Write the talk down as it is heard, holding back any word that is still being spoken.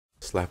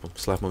Slap him.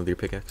 Slap him with your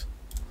pickaxe.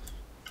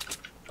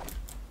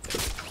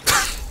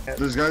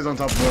 There's guys on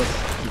top of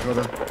us.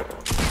 Dakota.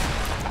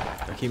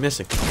 I keep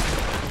missing.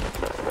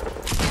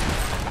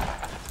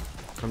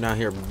 Come down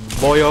here,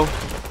 boyo.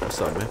 What's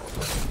up, man?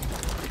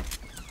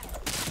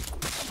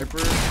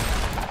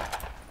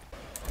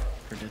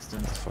 For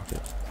distance. Fuck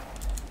it.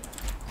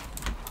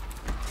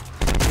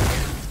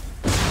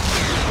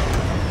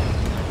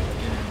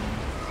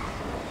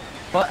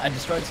 But I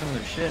destroyed some of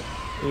their shit.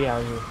 Yeah,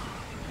 I'm here.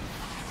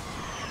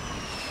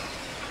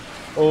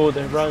 Oh,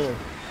 they're running.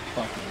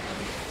 Fuck.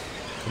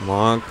 Come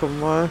on,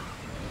 come on.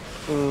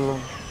 Mm.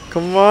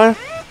 Come on.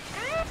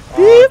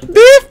 Beep,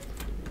 beep.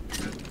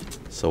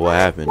 So what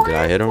happened? Did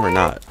I hit him or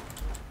not?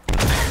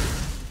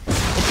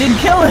 It didn't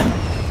kill him!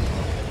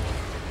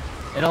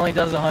 It only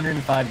does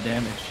 105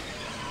 damage.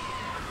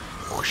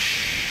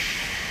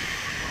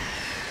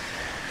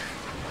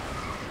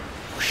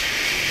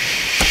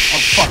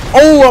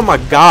 Oh my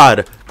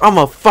god! I'm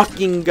a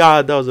fucking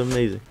god. That was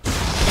amazing.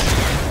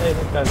 Hey,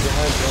 this guy's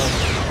behind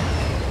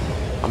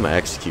you. I'm gonna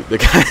execute the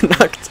guy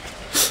knocked.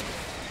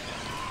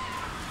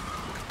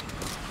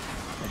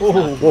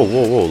 Whoa, whoa,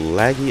 whoa.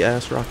 Laggy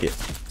ass rocket.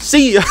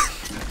 See ya!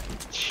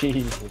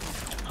 Jesus.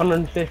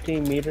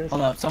 115 meters?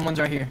 Hold up, someone's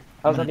right here.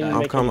 How's that even I'm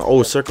making coming. sense?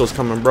 Oh, circle's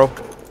coming, bro.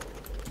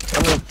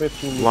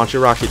 115 meters. Launch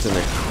your rockets in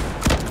there.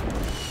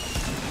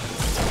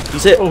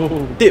 He's hit.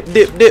 Oh. Dip,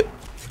 dip, dip.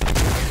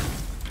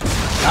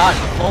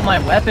 God, pull my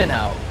weapon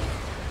out.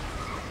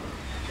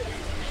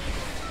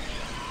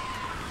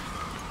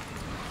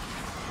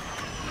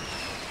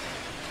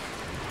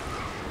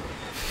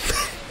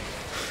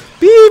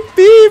 Beep,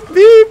 beep,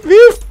 beep,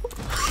 beep.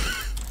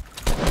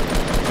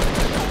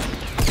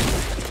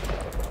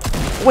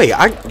 Wait,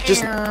 I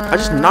just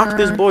knocked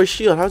this boy's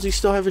shield. How does he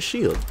still have a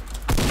shield?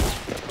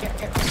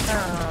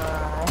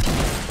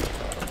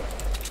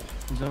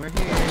 He's over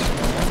here.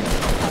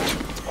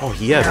 Oh,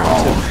 he has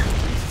one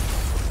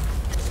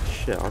too.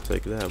 Shit, I'll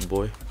take that,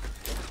 boy.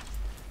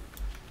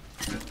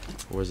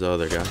 Where's the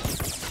other guy?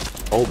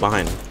 Oh,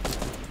 behind him.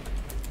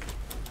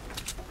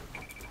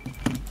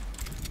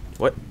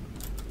 What?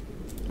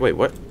 Wait,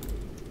 what?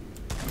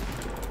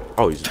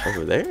 Oh, he's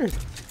over there?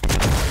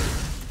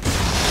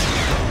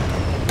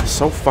 It's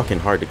so fucking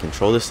hard to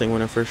control this thing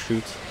when it first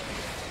shoots.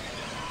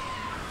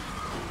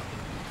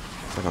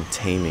 It's like I'm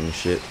taming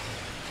shit.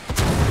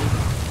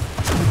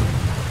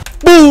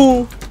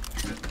 Boo!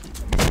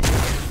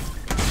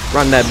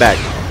 Run that back.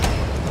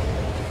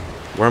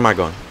 Where am I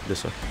going?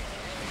 This way.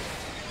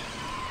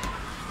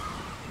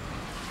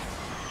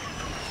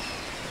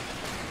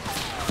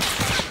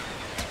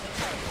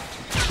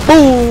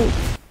 Boom!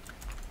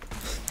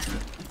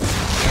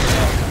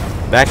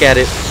 Back at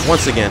it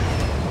once again.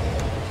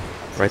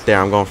 Right there,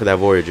 I'm going for that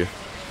Voyager.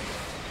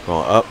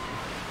 Going up.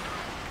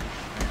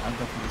 I'll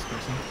go for this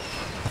person.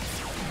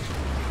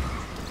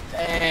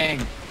 Dang!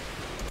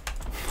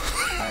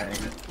 Alright.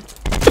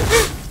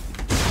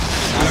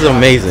 This is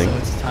amazing. So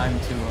it's time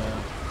to,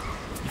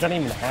 You don't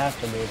even have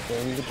to move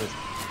there. You could just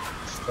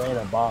stay in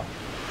a box.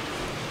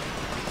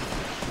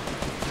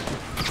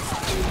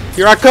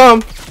 Here I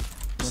come!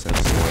 Send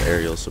some more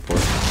aerial support.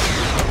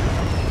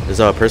 There's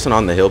a person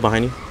on the hill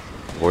behind you.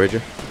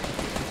 Voyager.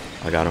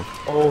 I got him.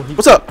 Oh,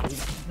 What's up?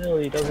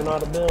 He doesn't know how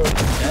to build.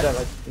 He's got,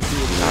 like,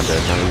 He's not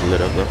dead. Now he's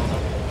lit up though.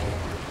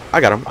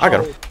 I got him. I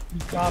got him. You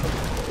got him.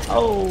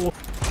 Oh.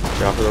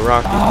 Drop of the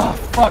rock. oh,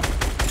 fuck!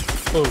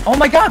 Oh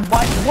my god,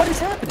 what is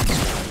happening?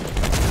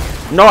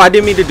 No, I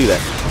didn't mean to do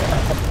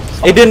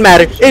that. It didn't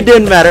matter. It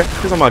didn't matter.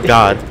 Because I'm a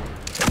god.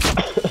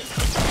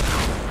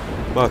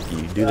 Fuck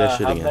you. Do that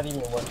shit how's again. that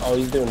even work? Oh,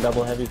 he's doing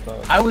double heavy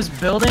close. I was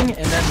building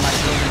and then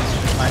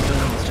my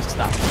building was just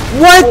stopped.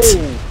 What?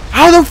 Oh.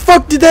 How the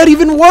fuck did that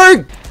even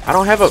work? I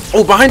don't have a...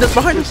 Oh, behind us,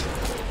 behind us.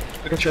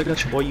 I got you, I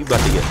got you. Boy, you about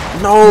to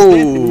get... No,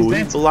 He's he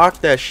dancing.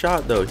 blocked that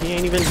shot, though. He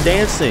ain't even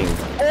dancing.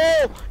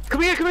 Oh!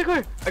 Come here, come here, come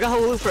here! I got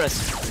hella loot for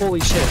us. Holy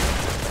shit.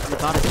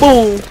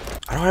 Boom.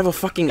 I don't have a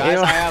fucking Guys,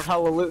 AR. I have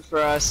hella loot for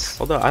us.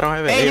 Hold up, I don't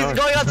have an Hey, AR. he's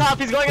going on top,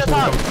 he's going on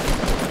top!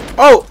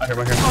 Oh, Right here,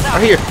 right here.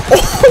 right here.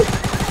 Oh,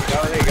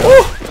 Oh, there you go.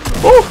 oh,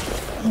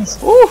 oh,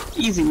 oh,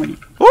 Easy money.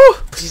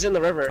 oh. He's in the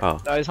river. Oh.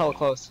 No, he's hella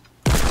close.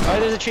 Oh,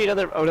 there's a tree,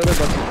 another bunch of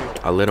tree.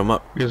 I lit him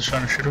up. You guys are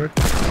trying to shoot her?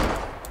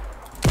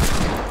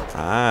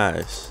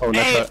 Nice. Oh,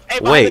 Hey, that's hey,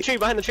 Wait,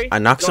 behind the tree. I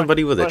knocked Go on,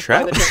 somebody with go a on,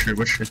 trap? behind the tree.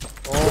 What tree?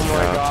 Oh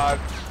my god.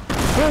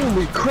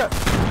 Holy crap!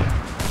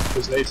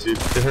 Those nades, dude.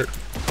 They hurt.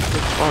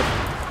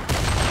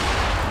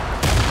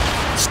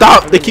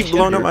 Stop! They keep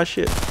blowing up my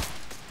shit.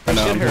 I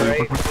know. Shoot I'm her, holding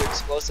right? quick. With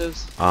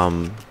explosives.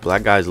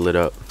 Black guy's lit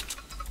up.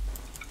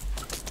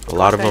 A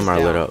lot of them are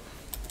lit up.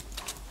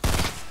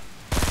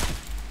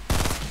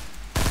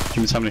 Give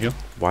me time to heal.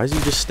 Why is he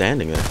just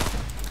standing there?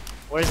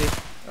 Where is he?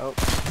 Oh.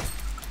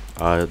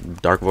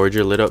 Dark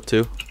Voyager lit up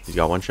too. He's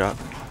got one shot.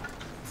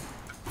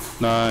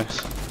 Nice.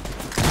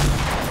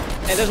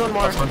 Hey, there's one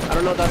more. I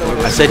don't know what the other one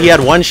I is. said he had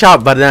one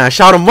shot, but then I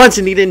shot him once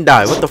and he didn't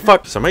die. What the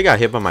fuck? Somebody got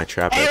hit by my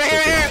trap. Hey, That's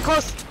right so here, good.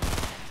 close.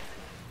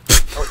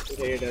 Oh,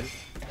 okay, you're dead.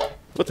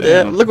 What the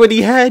hell? Look what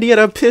he had. He had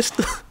a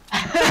pistol.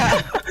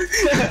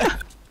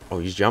 Oh,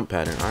 he's jump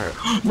pattern. All right.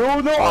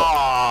 No.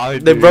 Ah,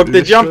 They broke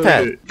the jump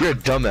pad. You're a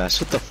dumbass.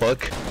 What the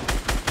fuck?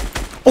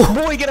 Oh,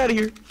 Boy, get out of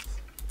here.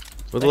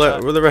 Where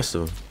the rest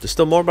of them? There's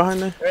still more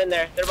behind there. They're in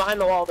there. They're behind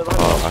the wall. They're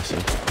behind the Oh, wall. I see.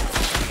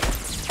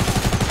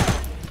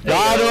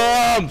 Got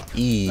him.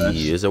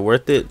 Is it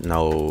worth it?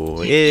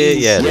 No.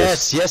 Yeah, it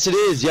is. Yes, it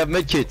is. You have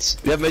medkits.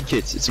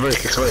 It's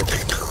worth.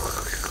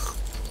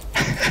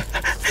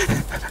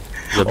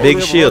 It's a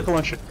big shield.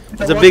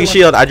 It's a big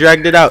shield. I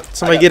dragged it out.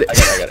 Somebody get it. I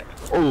got it.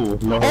 Oh,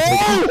 no.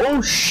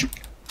 Oh, shit.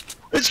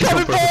 It's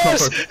coming for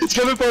us. It's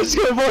coming for us.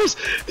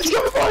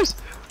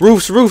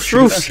 Roofs.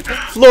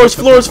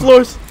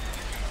 Floors.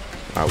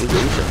 Alright, we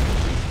good.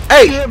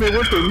 Hey! Damn it,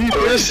 what the meat?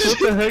 What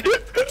the heck?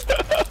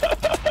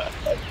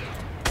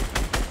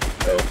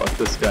 Oh, fuck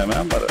this guy, man.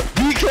 I'm about to...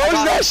 Close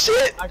that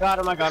shit! I got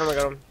him. I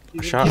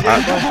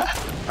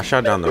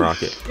shot down the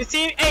rocket. You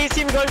see me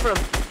going for him.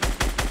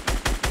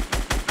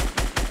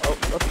 Oh,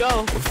 let's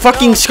go.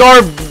 Fucking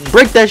Scar,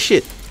 break that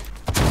shit.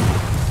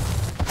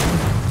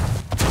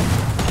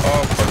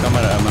 Oh, fuck, I'm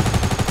out of ammo.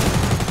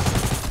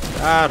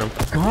 Got him.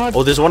 God.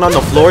 Oh, there's one on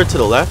the floor to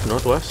the left,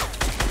 northwest.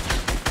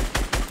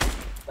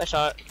 Nice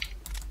shot.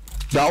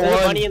 Got There's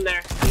one. a bunny in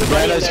there. There's a Yeah,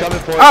 bunny in that's there.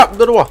 coming for it. Ah, go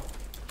to the wall.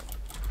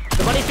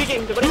 The bunny's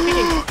peeking.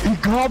 He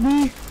got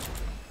me?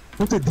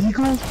 With the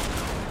deagle?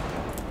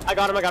 I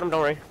got him.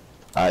 Don't worry.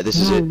 Alright, this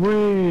is it.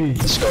 Way.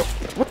 Let's go.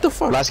 What the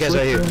fuck? Last guy's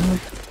right here.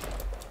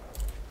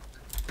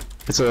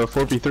 It's a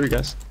 4v3,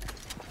 guys.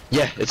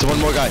 Yeah, it's one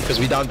more guy, because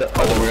we downed the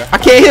other guy. I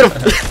can't hit him.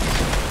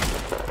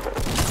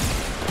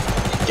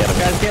 Get him,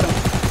 guys, get him.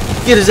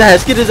 Get his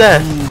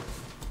ass.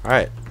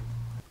 Alright.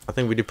 I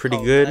think we did pretty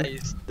good.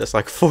 Nice. That's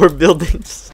like 4 buildings.